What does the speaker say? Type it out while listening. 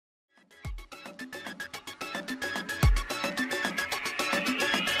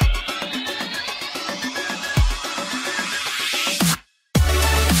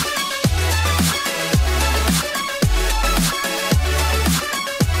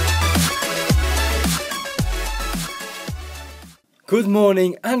Good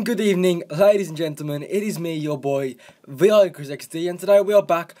morning and good evening, ladies and gentlemen. It is me, your boy, VIChrisXD, and today we are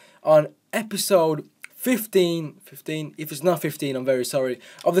back on episode 15. If it's not 15, I'm very sorry,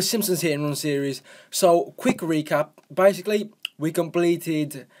 of the Simpsons Hit and Run series. So, quick recap. Basically, we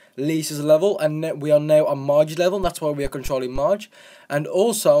completed Lisa's level, and we are now on Marge's level. That's why we are controlling Marge. And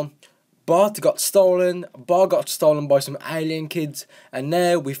also, Bart got stolen by some alien kids, and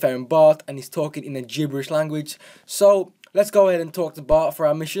now we found Bart, and he's talking in a gibberish language. So, let's go ahead and talk to Bart for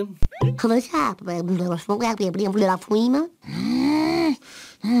our mission.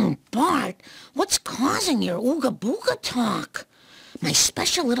 Bart, what's causing your ooga booga talk? My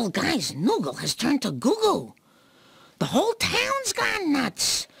special little guy's noogle has turned to goo-goo. The whole town's gone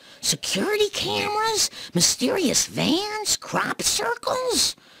nuts. Security cameras, mysterious vans, crop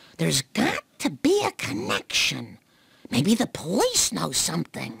circles. There's got to be a connection. Maybe the police know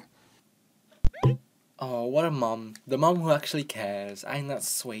something. Oh, what a mum. The mum who actually cares. Ain't that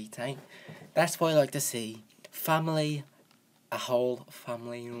sweet, eh? That's what I like to see. Family, a whole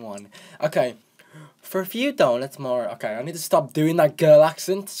family in one. Okay, for a few donuts more. Okay, I need to stop doing that girl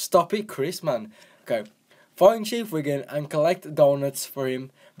accent. Stop it, Chris, man. Okay, find Chief Wiggum and collect donuts for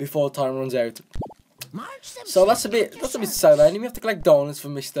him before time runs out. So that's a bit sad. I we have to collect donuts for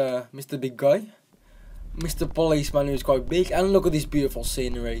Mr. Big Guy. Mr. Policeman, who's quite big, and look at this beautiful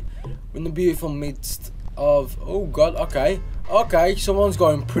scenery. We're in the beautiful midst of, oh god, okay, someone's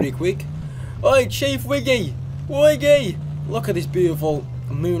going pretty quick. Oi, Chief Wiggy, look at this beautiful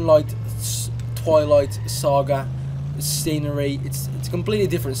moonlight, twilight saga scenery. It's completely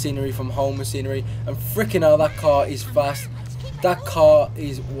different scenery from Homer scenery, and freaking hell, that car is fast. That car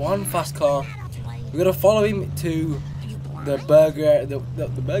is one fast car. We gotta follow him to the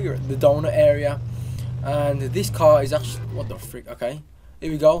donut area. And this car is actually, what the frick, okay,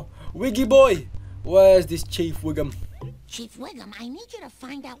 here we go. Wiggy boy, where's this Chief Wiggum? Chief Wiggum, I need you to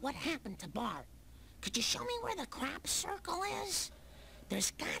find out what happened to Bart. Could you show me where the crop circle is? There's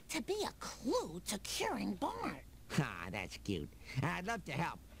got to be a clue to curing Bart. Ah, that's cute. I'd love to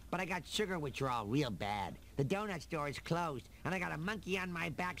help, but I got sugar withdrawal real bad. The donut store is closed, and I got a monkey on my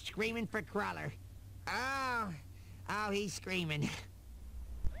back screaming for Crawler. Oh, he's screaming.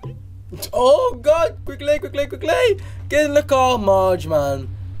 Oh god, quickly, get in the car, Marge, man.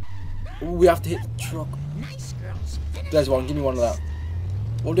 Ooh, we have to hit the truck. There's one, give me one of that.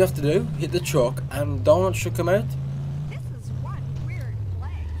 What do you have to do? Hit the truck and donuts should come out. This is one weird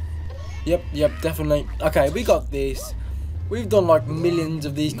place. Yep, definitely. Okay, we got this. We've done like millions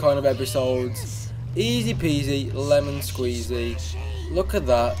of these kind of episodes. Easy peasy, lemon squeezy. Look at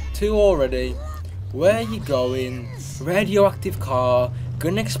that, 2 already. Where are you going? Radioactive car.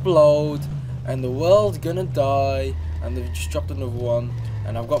 Gonna explode, and the world's gonna die, and they've just dropped another one,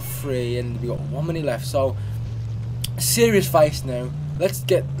 and I've got 3, and we got 1 minute left. So, serious face now. Let's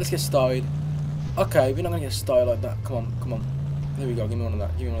get started. Okay, we're not gonna get started like that. Come on. There we go. Give me one of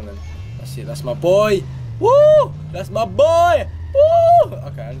that. Give me one of them. That's it. That's my boy. Woo! That's my boy. Woo!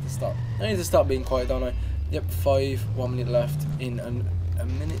 Okay, I need to stop being quiet, don't I? Yep. 1 minute left in a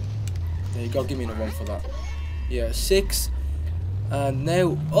minute. There you go. Give me another one for that. Yeah, 6. And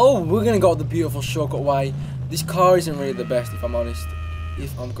now, oh, we're going to go the beautiful shortcut way. This car isn't really the best, if I'm honest.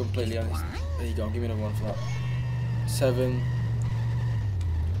 If I'm completely honest. There you go, give me another one for that. 7.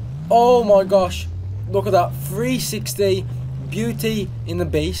 Oh my gosh. Look at that. 360. Beauty in the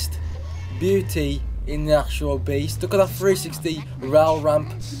beast. Beauty in the actual beast. Look at that 360 rail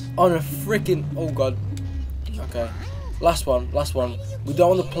ramp on a freaking, oh god. Okay. Last one. We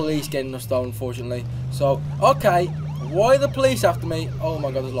don't want the police getting us down, unfortunately. So, okay. Why are the police after me? Oh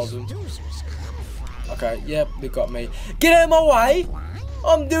my god, there's lots of them. Okay, yep, they got me. Get out of my way!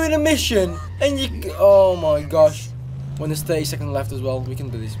 I'm doing a mission, and you... Oh my gosh. When there's 30 seconds left as well, we can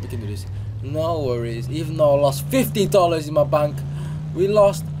do this. No worries. Even though I lost $50 in my bank, we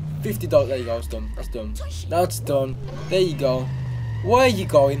lost $50. There you go, it's done. That's done. There you go. Where are you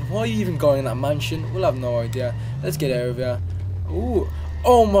going? Why are you even going in that mansion? We'll have no idea. Let's get out of here. Ooh.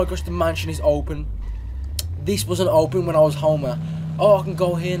 Oh my gosh, the mansion is open. This wasn't open when I was Homer. Oh, I can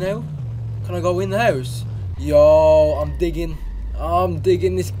go here now? Can I go in the house? Yo, I'm digging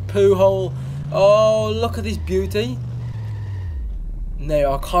this poo hole. Oh, look at this beauty.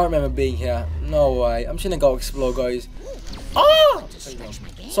 No, I can't remember being here. No way. I'm just gonna go explore, guys. Ah!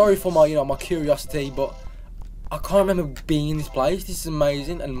 Sorry for my, my curiosity, but I can't remember being in this place. This is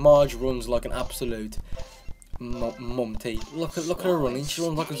amazing, and Marge runs like an absolute mumty. Look at her running. She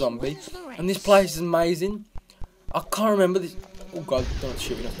runs like a zombie, and this place is amazing. I can't remember this. Oh god, don't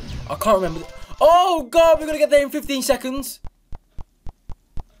shoot me. I can't remember. Oh god, we're gonna get there in 15 seconds.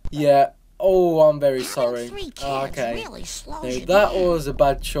 Yeah. Oh, I'm very Having sorry. 3 kids Okay. really slows No, you that down. was a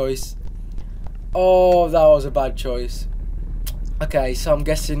bad choice. Oh, that was a bad choice. Okay, so I'm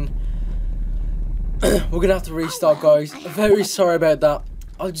guessing we're gonna have to restart, guys. Very sorry about that.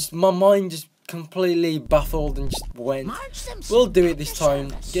 My mind just completely baffled and just went. Marge Simpson, We'll do it at this your time.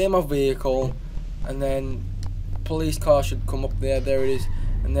 service. Get in my vehicle, and then police car should come up there. There it is.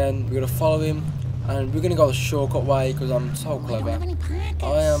 And then we're gonna follow him, and we're gonna go the shortcut way because I'm so Oh, I don't clever. have any pockets.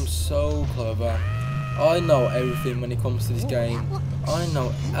 I am so clever. I know everything when it comes to this game. I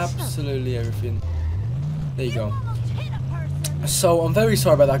know absolutely everything. There you go. Almost hit a person. So I'm very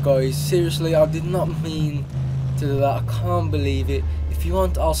sorry about that, guys. Seriously, I did not mean to do that. I can't believe it. If you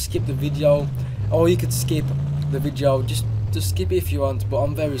want, I'll skip the video, or you could skip the video. Just skip it if you want. But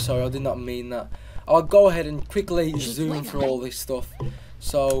I'm very sorry. I did not mean that. I'll go ahead and quickly zoom through all this stuff.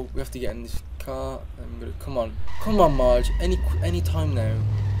 So we have to get in this car. I'm gonna come on, Marge. Any time now.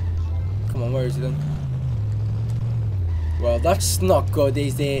 Come on, where is it then? Well, that's not good,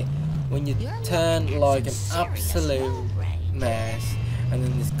 is it? When you You're turn looking at like an some serious absolute road rage. mess, and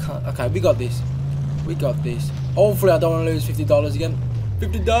then this car. Okay, we got this. We got this. Hopefully, I don't want to lose $50 again.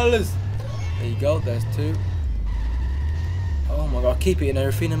 $50. There you go. There's 2. Oh my god, I keep eating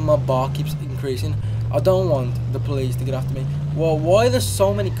everything, and my bar keeps increasing. I don't want the police to get after me. Well, why are there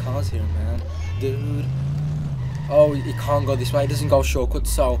so many cars here, man? Dude. Oh, it can't go this way. It doesn't go shortcut,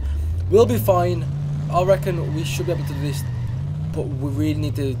 so we'll be fine. I reckon we should be able to do this, but we really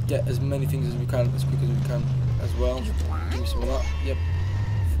need to get as many things as we can, as quick as we can, as well. Are you blind? Give me some of that. Yep.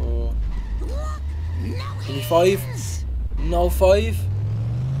 4. Look, no Give me 5. hands. No 5.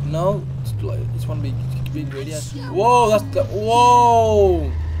 No. It's one big greedy. Whoa, that's the.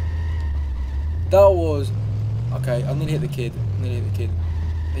 Whoa. That was. Okay, I nearly hit the kid. There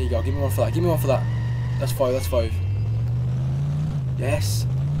you go. Give me one for that. Give me one for that. That's 5. That's 5. Yes.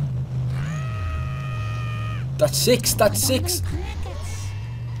 That's 6. That's I don't have 6. any pockets.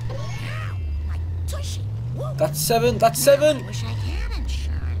 Ow, my tushy. Whoa. That's 7. That's I 7. wish I had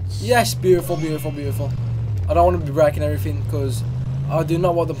insurance. Yes, beautiful, beautiful, beautiful. I don't want to be breaking everything because I do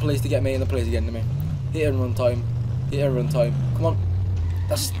not want the police to get me and the police to get me. Hit and run time. Hit and run time. Come on.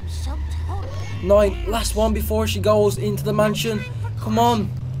 That's I am so totally 9. Last one before she goes into the mansion. Come on.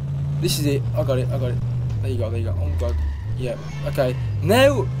 This is it. I got it. I got it. There you go. There you go. Oh god. Yeah. Okay.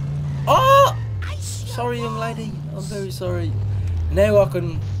 Now. Ah! Sorry, young lady. I'm very sorry. Now I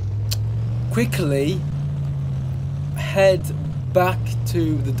can quickly head back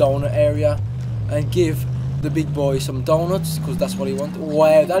to the donut area and give the big boy some donuts because that's what he wants.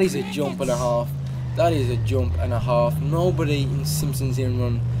 Wow, that is a jump and a half. That is a jump and a half. Nobody in Simpsons in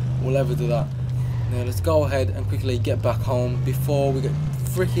Run will ever do that. Now let's go ahead and quickly get back home before we get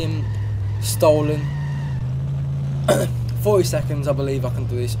freaking stolen. 40 seconds, I believe I can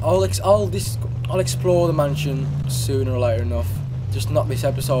do this. I'll explore the mansion sooner or later enough. Just not this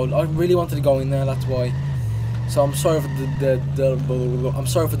episode. I really wanted to go in there, that's why. So I'm sorry for I'm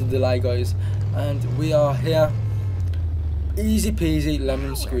sorry for the delay, guys. And we are here. Easy peasy,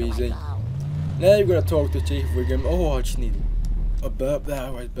 lemon squeezy. Now you're gonna talk to Chief Wiggum. Oh, I just need a burp there.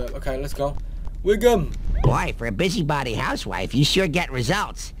 Right, burp. Okay, let's go. Wiggum. Boy, for a busybody housewife, you sure get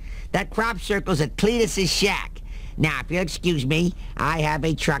results. That crop circle's at Cletus's shack. Now, if you'll excuse me, I have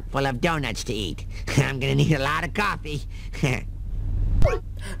a truck full of donuts to eat. I'm gonna need a lot of coffee.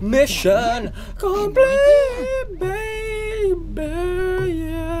 Mission complete, baby.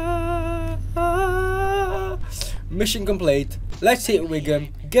 Yeah. Mission complete. Let's hit Wiggum.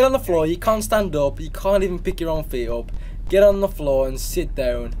 Get on the floor. You can't stand up. You can't even pick your own feet up. Get on the floor and sit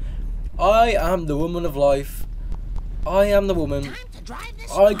down. I am the woman of life. I am the woman. Time to drive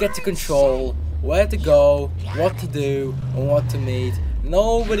this I get to car control where to go, what to do, and what to meet.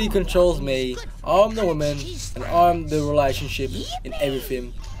 Nobody controls me. I'm the woman, and I'm the relationship in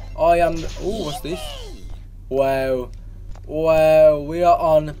everything. I am the... Ooh, what's this? Wow. Wow, we are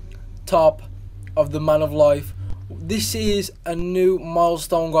on top of the man of life. This is a new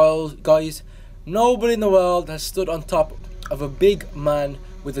milestone, guys. Nobody in the world has stood on top of a big man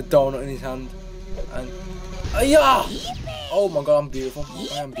with a donut in his hand. And... yeah! Oh my god, I'm beautiful.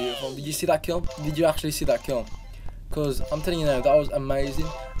 I am beautiful. Did you see that kill? Did you actually see that kill? Because I'm telling you now, that was amazing.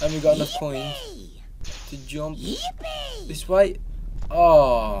 And we got enough coins to jump this way.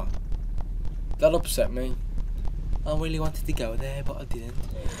 Oh, that upset me. I really wanted to go there, but I didn't.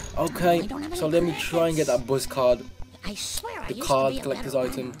 Okay, so let me try and get that buzz card. I swear I The used card to be a collector's better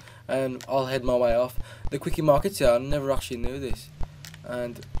item. runner. And I'll head my way off. The quickie markets, yeah, I never actually knew this.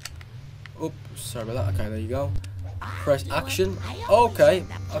 And, oops, sorry about that. Okay, there you go. Press action. Okay,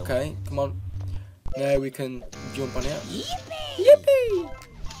 okay, come on. Now we can jump on here. Yippee!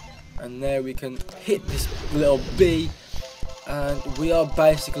 and there we can hit this little B, and we are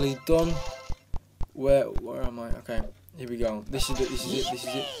basically done. Where am I? Okay, here we go. This is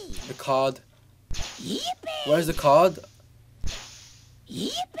it. The card. Yippee! Where's the card?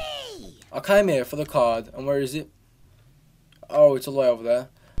 Yippee! I came here for the card, and where is it? Oh, it's all the way over there.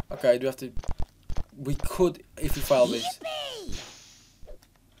 Okay, do we have to? We could, if we fail this. Yippee!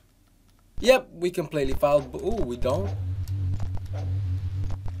 Yep, we completely failed, but we don't.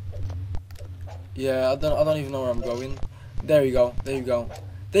 Yeah, I don't even know where I'm going. There we go. There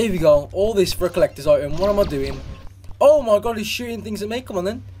we go. All this for a collector's item. What am I doing? Oh my god, he's shooting things at me. Come on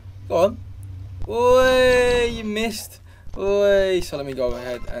then. Go on. Oi, you missed. Oi. So let me go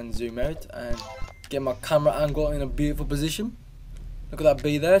ahead and zoom out and get my camera angle in a beautiful position. Look at that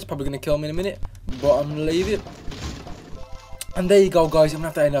bee there. It's probably going to kill me in a minute, but I'm going to leave it. And there you go, guys. I'm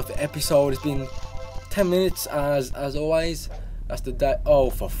going to have to end off the episode. It's been 10 minutes as always. That's the day. Oh,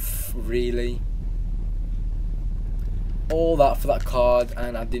 for really? All that for that card,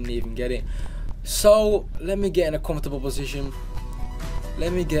 and I didn't even get it. So let me get in a comfortable position.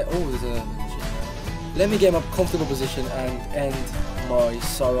 Let me get let me get in a comfortable position and end my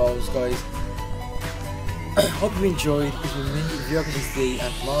sorrows, guys. Hope you enjoyed. This was me,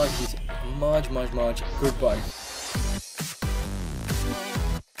 Marge. Goodbye.